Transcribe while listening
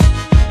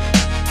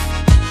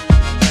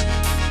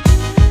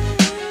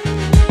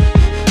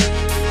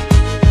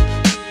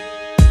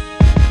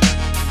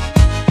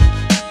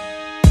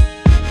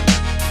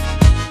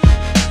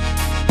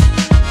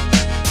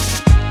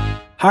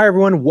Hi,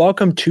 everyone.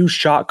 Welcome to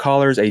Shot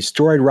Callers, a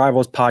Storied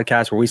Rivals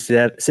podcast where we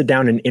sit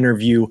down and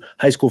interview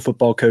high school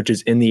football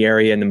coaches in the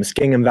area in the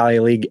Muskingum Valley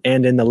League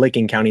and in the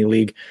Licking County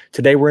League.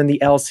 Today, we're in the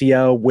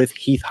LCO with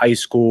Heath High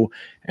School,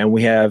 and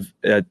we have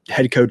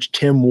head coach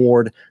Tim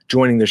Ward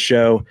joining the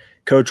show.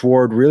 Coach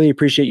Ward, really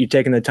appreciate you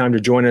taking the time to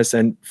join us.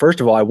 And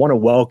first of all, I want to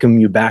welcome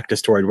you back to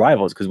Storied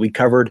Rivals because we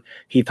covered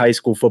Heath High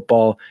School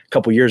football a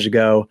couple years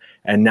ago,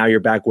 and now you're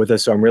back with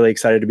us. So I'm really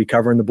excited to be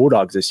covering the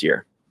Bulldogs this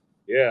year.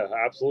 Yeah,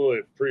 absolutely.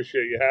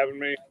 Appreciate you having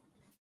me.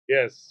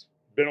 Yes,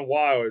 been a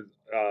while.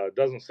 It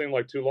doesn't seem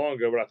like too long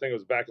ago, but I think it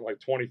was back in like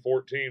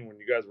 2014 when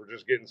you guys were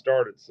just getting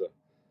started. So,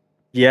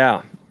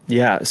 Yeah.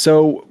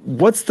 So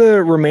what's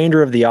the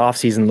remainder of the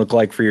offseason look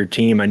like for your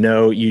team? I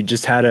know you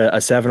just had a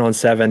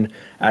 7-on-7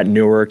 at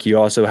Newark. You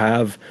also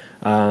have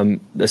the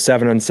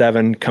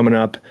 7-on-7 coming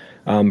up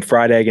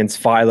Friday against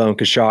Philo and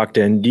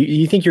Coshocton. Do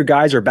you think your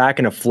guys are back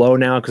in a flow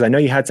now? Because I know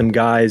you had some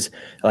guys,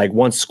 like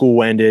once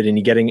school ended and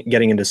you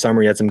getting into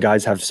summer, you had some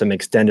guys have some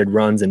extended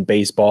runs in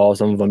baseball.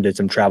 Some of them did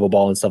some travel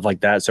ball and stuff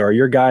like that. So are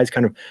your guys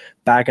kind of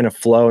back in a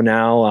flow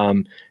now?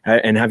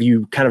 And have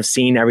you kind of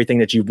seen everything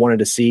that you've wanted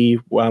to see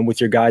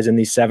with your guys in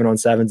these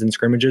 7-on-7s and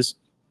scrimmages?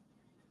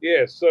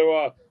 yeah,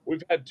 so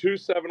we've had two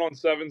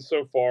 7-on-7s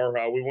so far.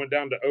 We went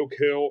down to Oak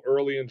Hill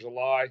early in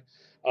July,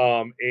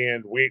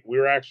 and we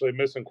were actually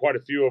missing quite a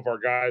few of our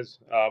guys,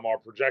 our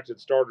projected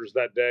starters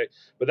that day.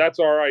 But that's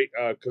all right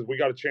because we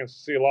got a chance to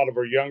see a lot of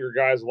our younger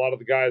guys, a lot of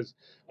the guys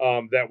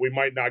that we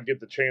might not get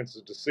the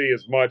chances to see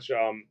as much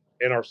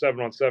in our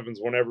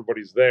 7-on-7s when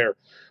everybody's there.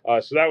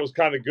 So that was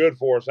kind of good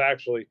for us,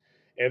 actually.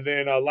 And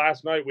then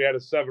last night we had a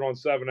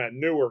 7-on-7 at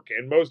Newark,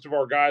 and most of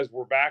our guys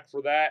were back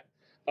for that.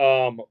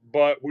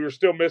 But we were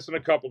still missing a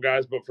couple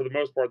guys, but for the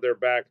most part, they're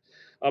back.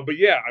 But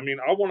yeah, I mean,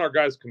 I want our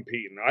guys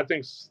competing. I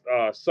think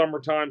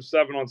summertime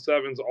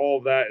 7-on-7s, all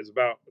of that is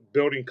about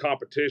building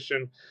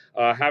competition,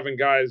 having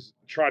guys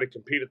try to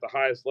compete at the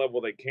highest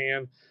level they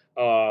can.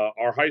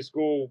 Our high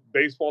school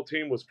baseball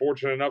team was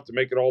fortunate enough to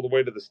make it all the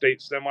way to the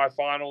state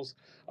semifinals.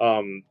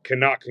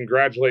 Cannot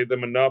congratulate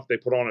them enough. They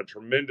put on a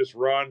tremendous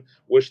run.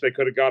 Wish they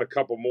could have got a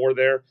couple more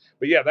there.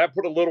 But yeah, that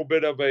put a little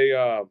bit of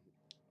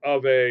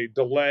a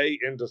delay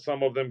into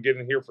some of them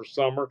getting here for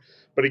summer.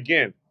 But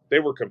again, they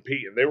were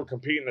competing. They were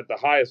competing at the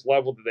highest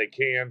level that they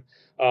can,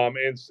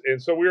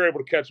 and so we were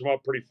able to catch them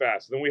up pretty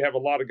fast. And then we have a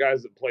lot of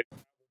guys that play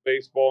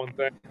baseball and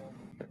things.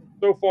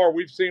 So far,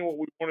 we've seen what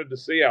we wanted to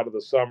see out of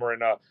the summer,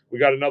 and we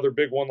got another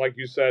big one, like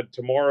you said,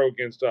 tomorrow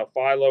against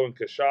Philo and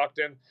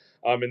Coshocton,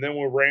 and then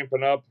we're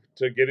ramping up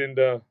to get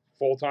into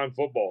full-time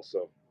football.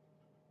 So.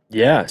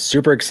 Yeah,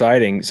 super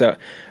exciting. So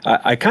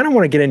I kind of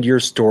want to get into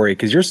your story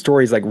because your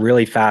story is like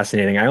really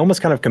fascinating. I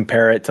almost kind of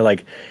compare it to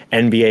like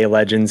NBA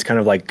legends, kind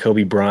of like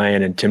Kobe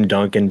Bryant and Tim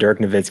Duncan, Dirk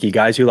Nowitzki,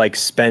 guys who like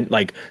spent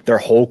like their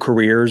whole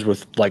careers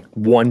with like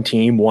one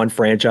team, one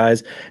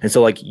franchise. And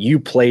so like you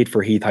played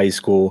for Heath High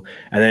School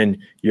and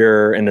then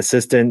you're an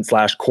assistant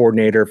slash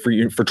coordinator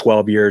for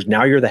 12 years.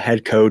 Now you're the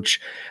head coach.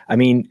 I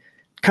mean,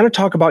 kind of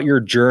talk about your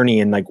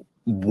journey and like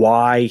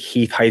why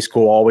Heath High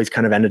School always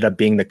kind of ended up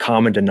being the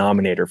common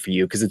denominator for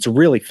you, because it's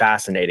really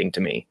fascinating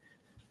to me.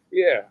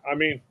 Yeah, I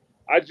mean,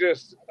 I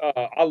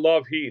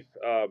love Heath.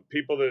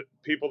 People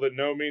that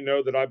know me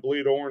know that I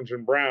bleed orange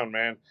and brown,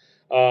 man.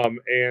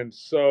 And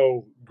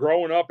so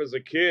growing up as a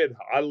kid,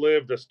 I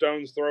lived a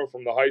stone's throw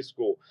from the high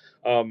school.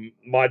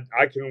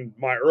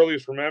 My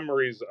earliest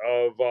memories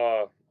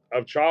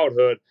of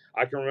childhood,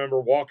 I can remember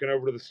walking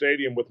over to the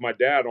stadium with my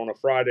dad on a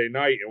Friday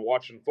night and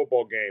watching a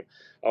football game,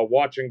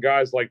 watching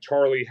guys like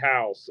Charlie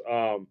House,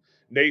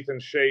 Nathan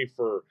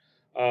Schaefer,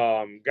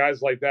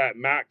 guys like that,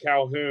 Matt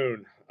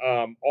Calhoun,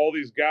 all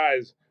these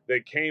guys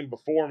that came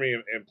before me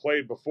and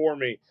played before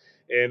me.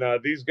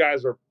 And these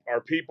guys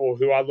are people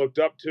who I looked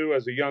up to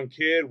as a young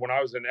kid. When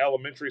I was in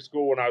elementary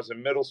school, when I was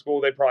in middle school,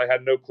 they probably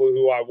had no clue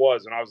who I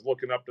was. And I was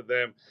looking up to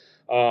them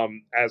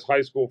as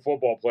high school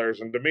football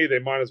players. And to me, they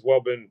might as well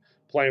been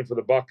playing for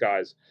the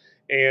Buckeyes.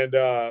 And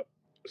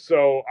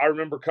so I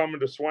remember coming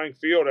to Swank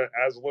Field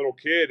as a little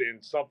kid,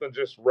 and something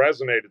just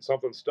resonated.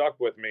 Something stuck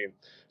with me.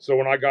 So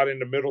when I got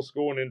into middle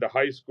school and into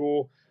high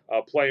school,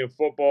 playing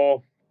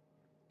football,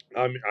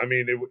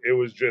 it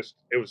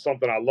was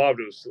something I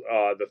loved. It was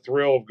the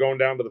thrill of going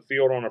down to the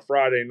field on a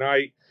Friday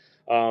night.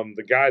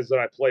 The guys that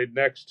I played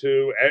next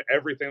to,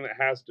 everything that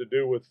has to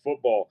do with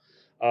football.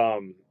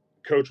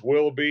 Coach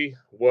Willoughby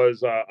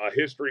was a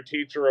history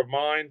teacher of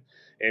mine,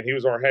 and he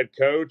was our head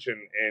coach,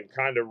 and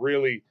kind of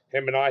really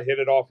him and I hit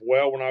it off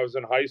well when I was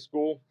in high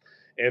school.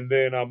 And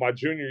then my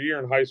junior year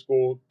in high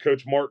school,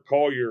 Coach Mark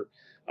Collier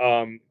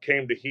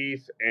came to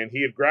Heath, and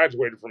he had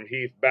graduated from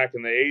Heath back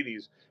in the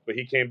 80s, but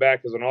he came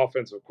back as an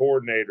offensive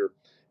coordinator.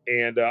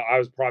 And I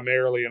was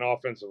primarily an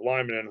offensive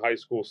lineman in high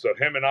school. So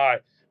him and I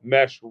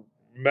meshed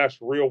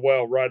real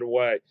well right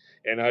away.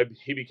 And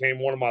he became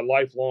one of my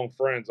lifelong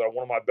friends,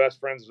 one of my best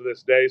friends to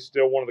this day,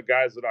 still one of the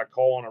guys that I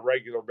call on a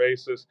regular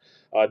basis,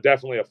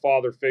 definitely a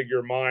father figure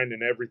of mine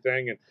and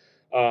everything. And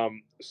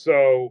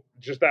so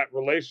just that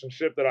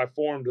relationship that I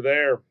formed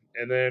there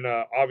and then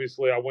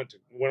obviously I went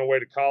away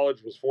to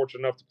college. Was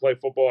fortunate enough to play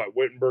football at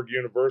Wittenberg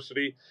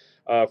University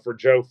for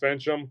Joe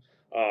Fincham.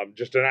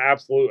 Just an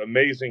absolute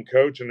amazing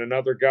coach, and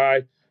another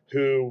guy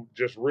who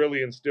just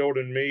really instilled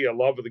in me a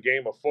love of the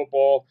game of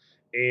football,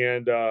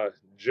 and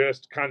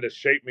just kind of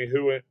shaped me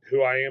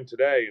who I am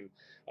today.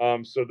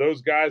 And so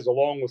those guys,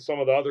 along with some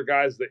of the other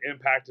guys that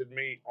impacted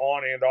me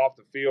on and off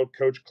the field,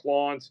 Coach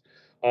Clance,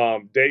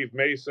 Dave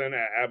Mason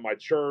at my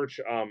church,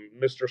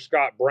 Mr.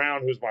 Scott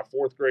Brown, who's my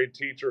fourth grade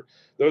teacher.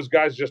 Those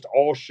guys just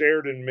all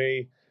shared in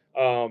me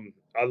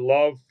a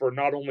love for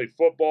not only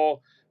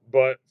football,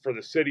 but for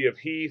the city of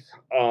Heath.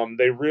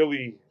 They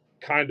really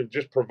kind of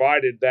just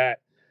provided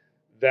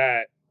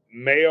that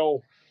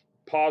male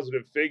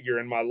positive figure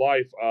in my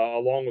life,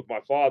 along with my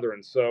father.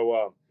 And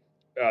so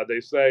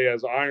they say,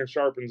 as iron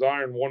sharpens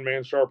iron, one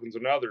man sharpens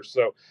another.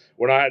 So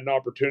when I had an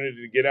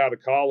opportunity to get out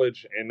of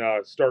college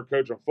and start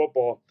coaching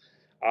football,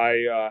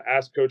 I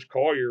asked Coach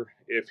Collier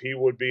if he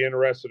would be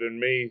interested in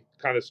me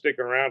kind of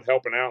sticking around,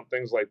 helping out, and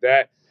things like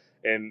that.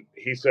 And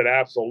he said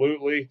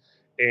absolutely.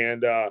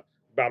 And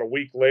about a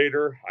week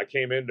later, I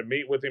came in to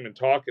meet with him and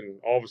talk, and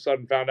all of a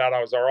sudden found out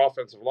I was our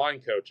offensive line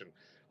coach. And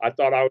I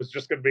thought I was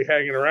just going to be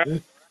hanging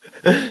around.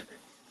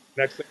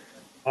 Next thing,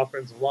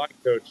 offensive line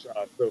coach.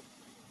 So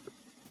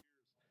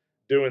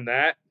doing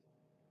that,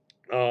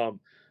 um,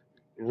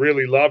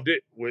 really loved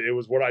it. It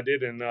was what I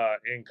did in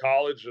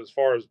college as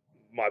far as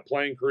my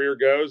playing career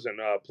goes, and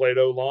played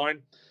O line.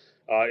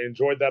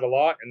 Enjoyed that a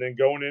lot. And then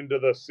going into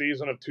the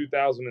season of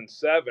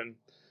 2007,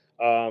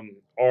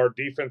 our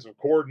defensive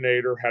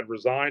coordinator had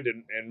resigned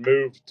and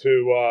moved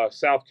to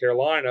South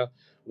Carolina,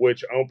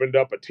 which opened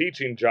up a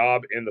teaching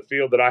job in the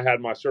field that I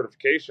had my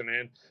certification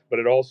in, but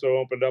it also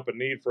opened up a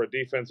need for a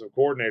defensive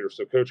coordinator.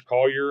 So Coach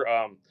Collier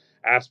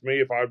asked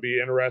me if I would be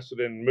interested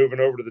in moving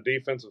over to the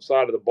defensive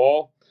side of the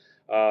ball.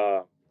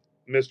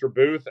 Mr.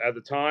 Booth at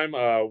the time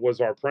was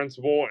our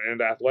principal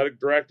and athletic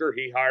director.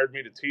 He hired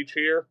me to teach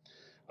here.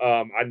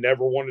 I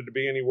never wanted to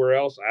be anywhere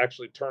else. I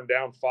actually turned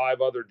down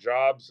 5 other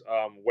jobs,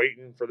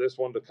 waiting for this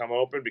one to come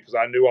open because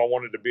I knew I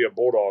wanted to be a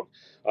Bulldog.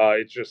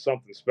 It's just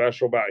something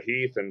special about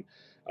Heath, and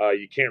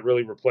you can't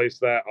really replace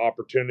that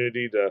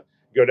opportunity to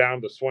go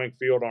down to Swank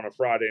Field on a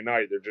Friday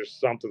night. There's just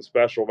something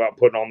special about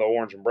putting on the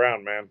orange and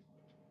brown, man.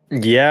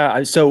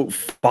 Yeah. So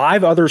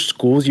 5 other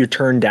schools you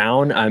turned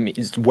down.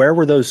 Where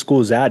were those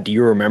schools at? Do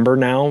you remember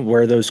now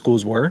where those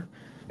schools were?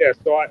 Yeah,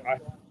 so I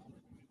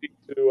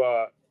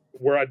to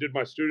where I did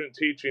my student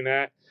teaching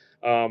at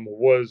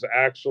was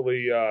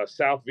actually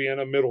South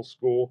Vienna Middle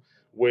School,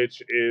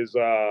 which is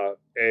a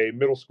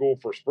middle school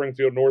for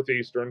Springfield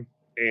Northeastern.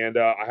 And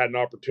I had an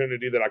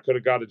opportunity that I could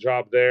have got a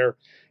job there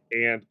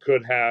and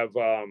could have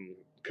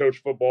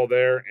coached football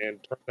there and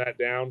turned that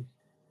down.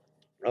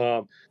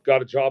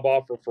 Got a job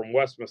offer from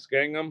West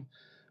Muskingum.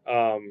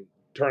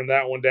 Turned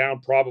that one down.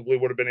 Probably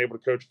would have been able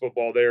to coach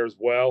football there as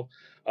well.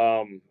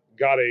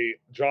 Got a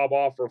job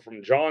offer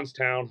from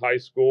Johnstown High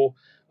School,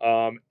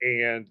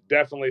 and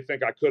definitely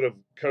think I could have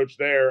coached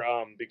there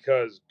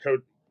because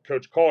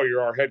Coach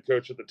Collier, our head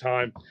coach at the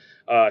time,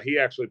 he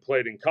actually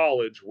played in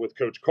college with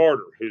Coach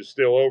Carter, who's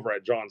still over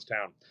at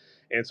Johnstown,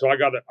 and so I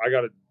got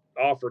an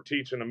offer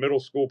teaching a middle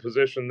school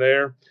position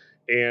there,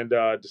 and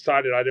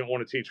decided I didn't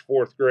want to teach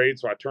fourth grade,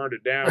 so I turned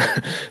it down.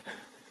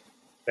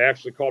 They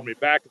actually called me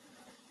back.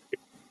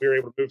 We were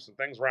able to move some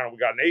things around. We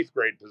got an eighth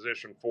grade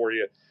position for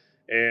you.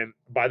 And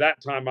by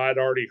that time, I'd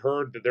already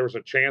heard that there was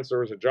a chance there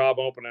was a job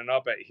opening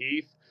up at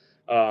Heath.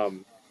 All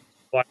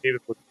I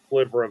needed was a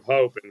sliver of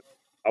hope. And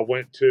I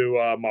went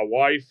to my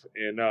wife,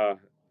 and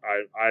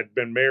I'd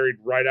been married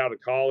right out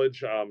of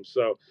college.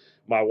 So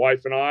my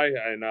wife and I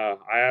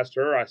asked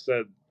her, I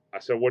said,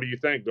 what do you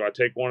think? Do I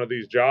take one of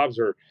these jobs,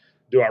 or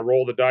do I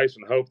roll the dice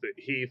and hope that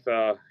Heath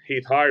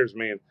hires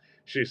me? And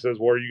she says,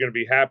 well, are you going to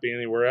be happy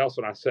anywhere else?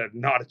 And I said,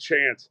 not a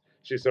chance.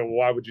 She said, well,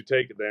 why would you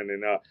take it then?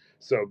 And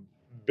so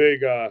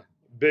big,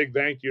 big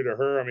thank you to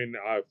her. I mean,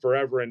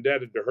 forever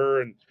indebted to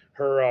her and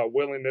her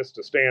willingness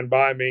to stand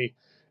by me,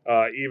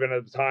 even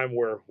at the time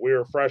where we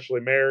were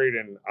freshly married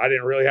and I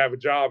didn't really have a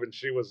job, and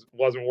she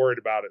wasn't worried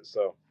about it.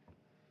 So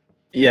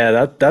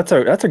Yeah, that's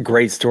a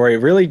great story.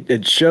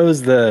 It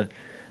shows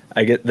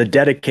I get the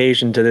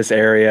dedication to this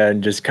area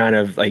and just kind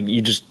of like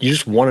you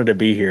just wanted to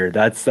be here.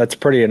 That's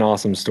pretty an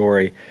awesome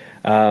story.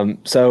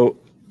 So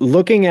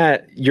looking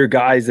at your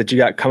guys that you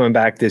got coming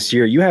back this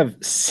year, you have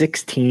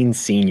 16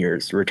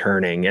 seniors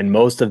returning, and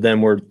most of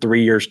them were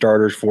 3-year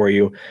starters for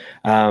you.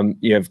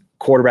 You have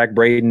quarterback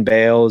Braden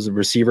Bales,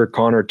 receiver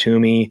Connor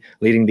Toomey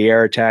leading the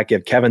air attack. You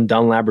have Kevin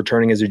Dunlap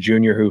returning as a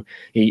junior who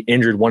he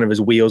injured one of his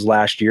wheels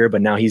last year,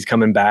 but now he's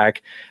coming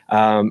back.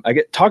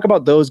 Talk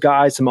about those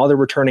guys, some other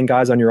returning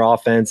guys on your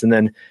offense, and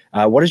then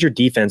what does your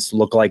defense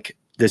look like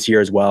this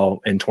year as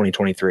well in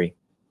 2023?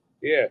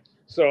 yeah.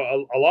 So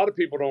a lot of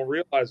people don't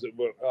realize it,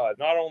 but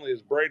not only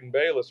is Braden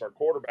Bayless our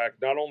quarterback,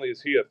 not only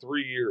is he a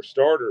 3-year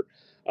starter,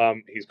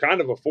 he's kind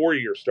of a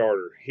 4-year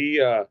starter.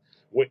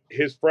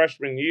 His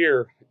freshman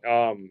year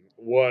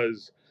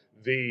was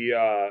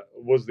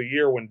the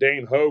year when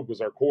Dane Hogue was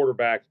our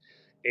quarterback,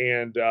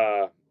 and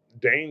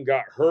Dane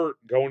got hurt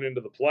going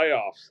into the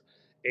playoffs.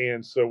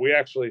 And so we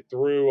actually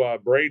threw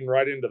Braden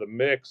right into the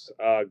mix,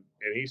 and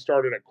he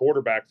started at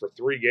quarterback for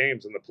 3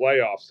 games in the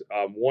playoffs,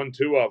 won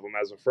 2 of them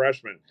as a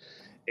freshman.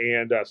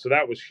 And so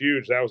that was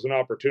huge. That was an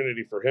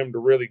opportunity for him to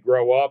really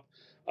grow up,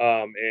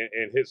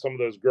 and hit some of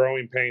those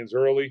growing pains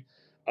early.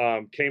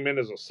 Came in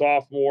as a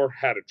sophomore,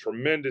 had a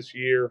tremendous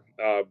year,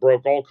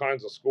 broke all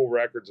kinds of school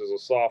records as a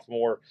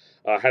sophomore,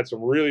 had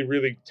some really,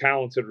 really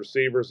talented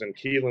receivers in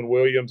Keelan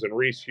Williams and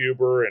Reese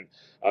Huber and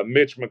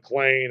Mitch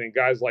McLean and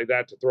guys like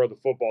that to throw the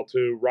football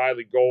to.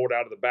 Riley Gold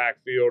out of the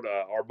backfield,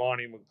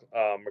 Armani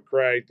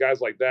McCray, guys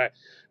like that.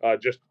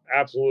 Just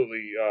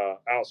absolutely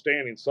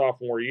outstanding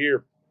sophomore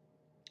year.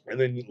 And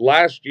then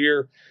last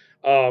year,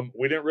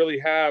 we didn't really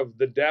have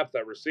the depth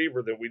at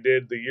receiver that we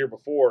did the year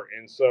before,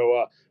 and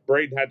so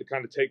Braden had to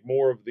kind of take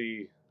more of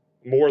the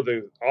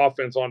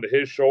offense onto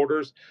his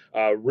shoulders.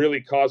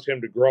 Really caused him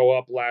to grow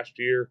up last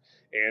year,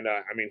 and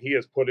I mean he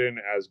has put in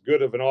as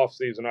good of an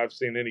offseason I've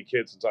seen any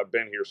kid since I've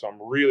been here. So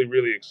I'm really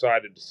really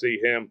excited to see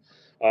him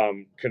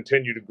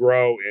continue to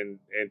grow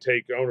and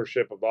take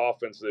ownership of the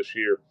offense this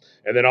year.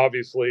 And then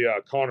obviously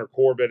Connor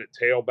Corbett at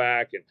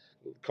tailback and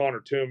Connor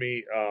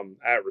Toomey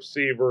at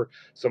receiver.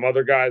 Some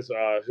other guys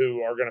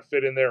who are going to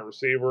fit in there at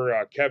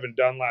receiver. Kevin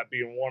Dunlap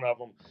being one of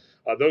them.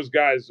 Those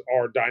guys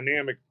are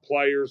dynamic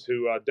players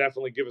who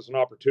definitely give us an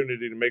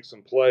opportunity to make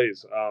some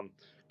plays.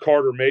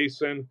 Carter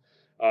Mason,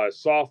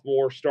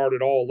 sophomore,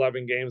 started all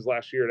 11 games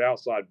last year at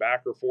outside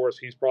backer for us.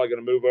 He's probably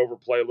going to move over,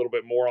 play a little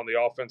bit more on the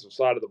offensive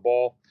side of the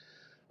ball.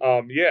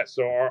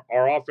 So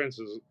our offense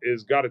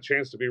is got a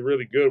chance to be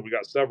really good. We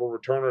got several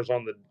returners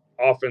on the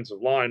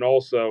offensive line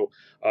also,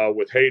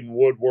 with Hayden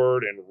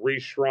Woodward and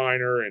Reese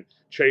Schreiner and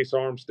Chase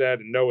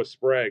Armstead and Noah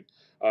Sprague.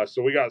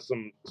 So we got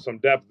some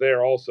depth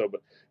there also.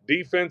 But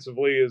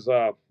defensively is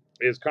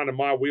kind of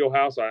my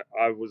wheelhouse.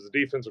 I was the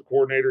defensive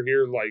coordinator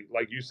here,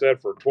 like you said,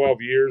 for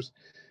 12 years,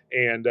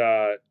 and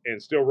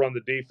still run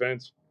the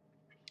defense.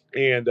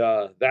 And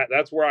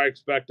that's where I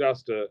expect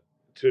us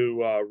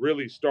to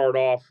really start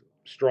off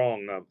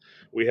strong.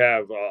 We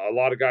have a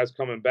lot of guys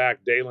coming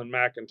back. Dalen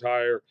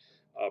McIntyre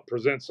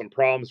presents some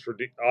problems for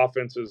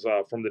offenses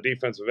from the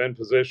defensive end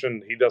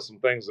position. He does some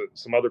things that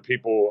some other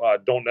people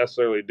don't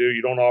necessarily do.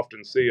 You don't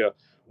often see a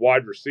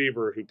wide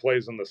receiver who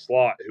plays in the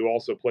slot who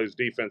also plays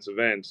defensive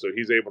end, so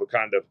he's able to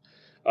kind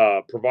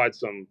of provide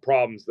some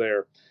problems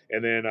there.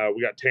 And then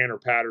we got Tanner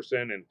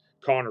Patterson and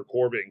Connor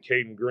Corbett and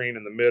Caden Green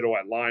in the middle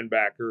at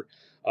linebacker.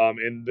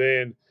 And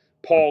then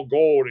Paul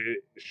Gold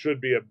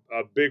should be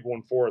a big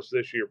one for us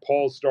this year.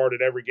 Paul's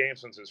started every game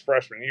since his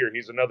freshman year.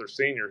 He's another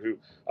senior who,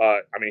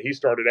 he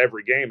started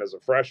every game as a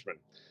freshman,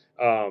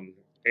 and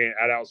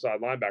at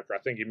outside linebacker. I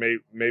think he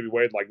maybe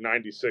weighed like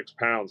 96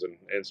 pounds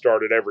and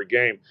started every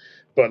game.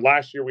 But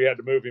last year we had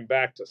to move him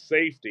back to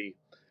safety,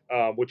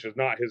 which is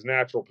not his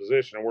natural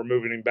position, and we're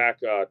moving him back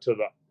to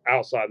the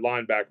outside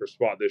linebacker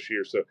spot this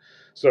year.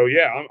 So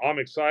yeah, I'm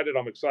excited.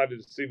 I'm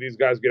excited to see these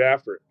guys get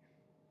after it.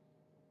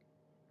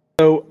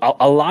 So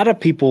a lot of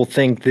people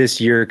think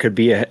this year could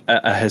be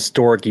a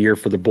historic year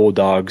for the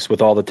Bulldogs with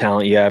all the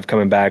talent you have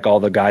coming back, all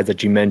the guys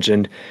that you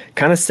mentioned,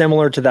 kind of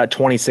similar to that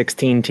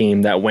 2016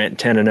 team that went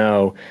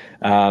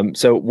 10-0.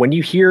 So when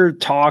you hear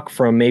talk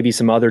from maybe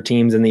some other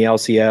teams in the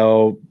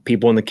LCL,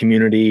 people in the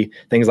community,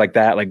 things like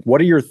that, like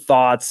what are your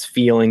thoughts,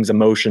 feelings,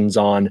 emotions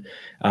on,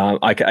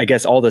 I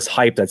guess, all this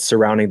hype that's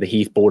surrounding the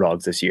Heath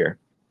Bulldogs this year?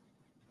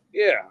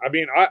 Yeah, I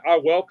mean, I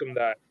welcome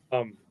that.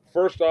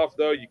 First off,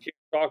 though, you can't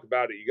talk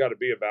about it; you got to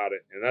be about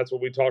it, and that's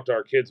what we talk to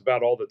our kids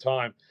about all the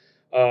time.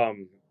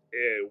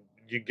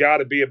 You got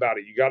to be about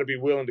it. You got to be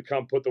willing to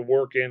come put the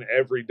work in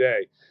every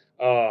day.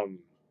 Um,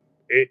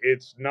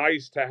 it's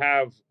nice to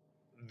have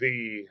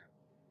the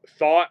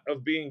thought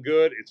of being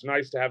good. It's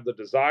nice to have the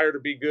desire to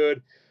be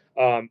good.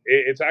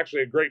 It's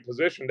actually a great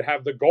position to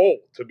have the goal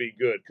to be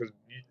good, because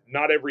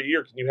not every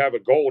year can you have a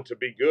goal to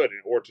be good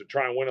or to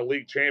try and win a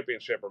league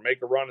championship or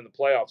make a run in the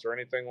playoffs or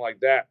anything like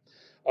that.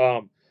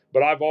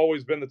 But I've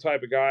always been the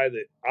type of guy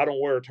that I don't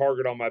wear a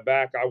target on my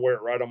back. I wear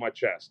it right on my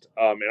chest.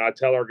 And I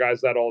tell our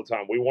guys that all the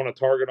time. We want a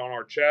target on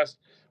our chest.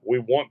 We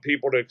want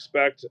people to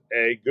expect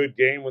a good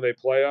game when they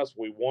play us.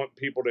 We want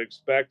people to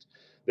expect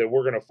that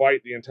we're going to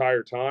fight the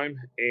entire time.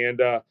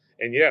 And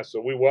yeah, so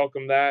we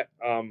welcome that.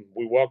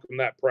 We welcome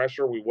that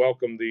pressure. We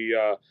welcome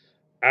the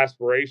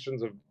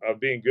aspirations of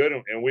being good,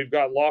 and we've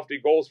got lofty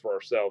goals for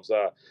ourselves.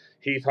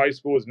 Heath High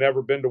School has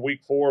never been to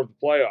week 4 of the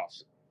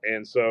playoffs,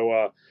 and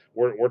so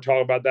we're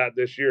talking about that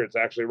this year. It's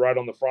actually right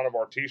on the front of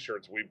our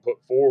T-shirts. We put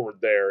FOURward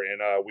there,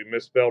 and we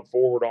misspelled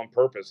forward on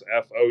purpose,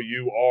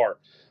 FOUR.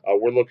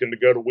 We're looking to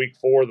go to week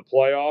 4 of the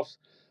playoffs.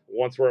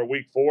 Once we're at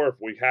week 4, if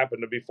we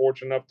happen to be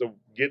fortunate enough to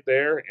get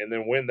there and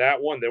then win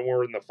that one, then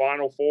we're in the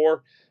final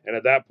 4. And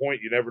at that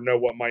point, you never know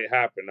what might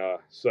happen.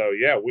 So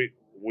yeah,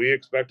 we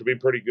expect to be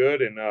pretty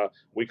good, and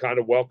we kind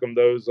of welcome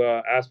those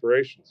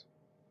aspirations.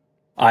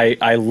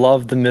 I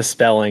love the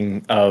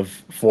misspelling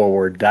of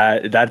forward.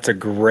 That's a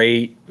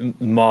great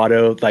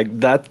motto. Like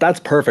that's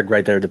perfect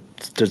right there to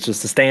just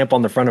a stamp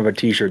on the front of a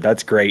t-shirt.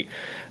 That's great.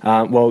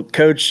 Well,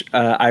 Coach,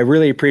 I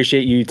really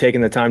appreciate you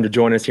taking the time to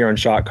join us here on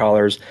Shot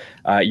Callers.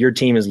 Your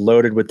team is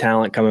loaded with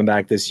talent coming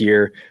back this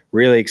year.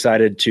 Really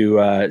excited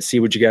to see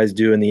what you guys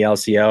do in the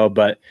LCL,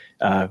 but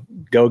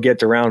go get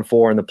to round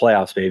 4 in the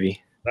playoffs,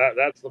 baby.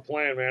 That's the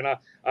plan, man.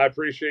 I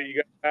appreciate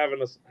you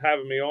guys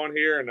having me on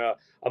here, and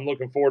I'm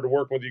looking forward to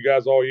working with you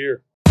guys all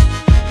year.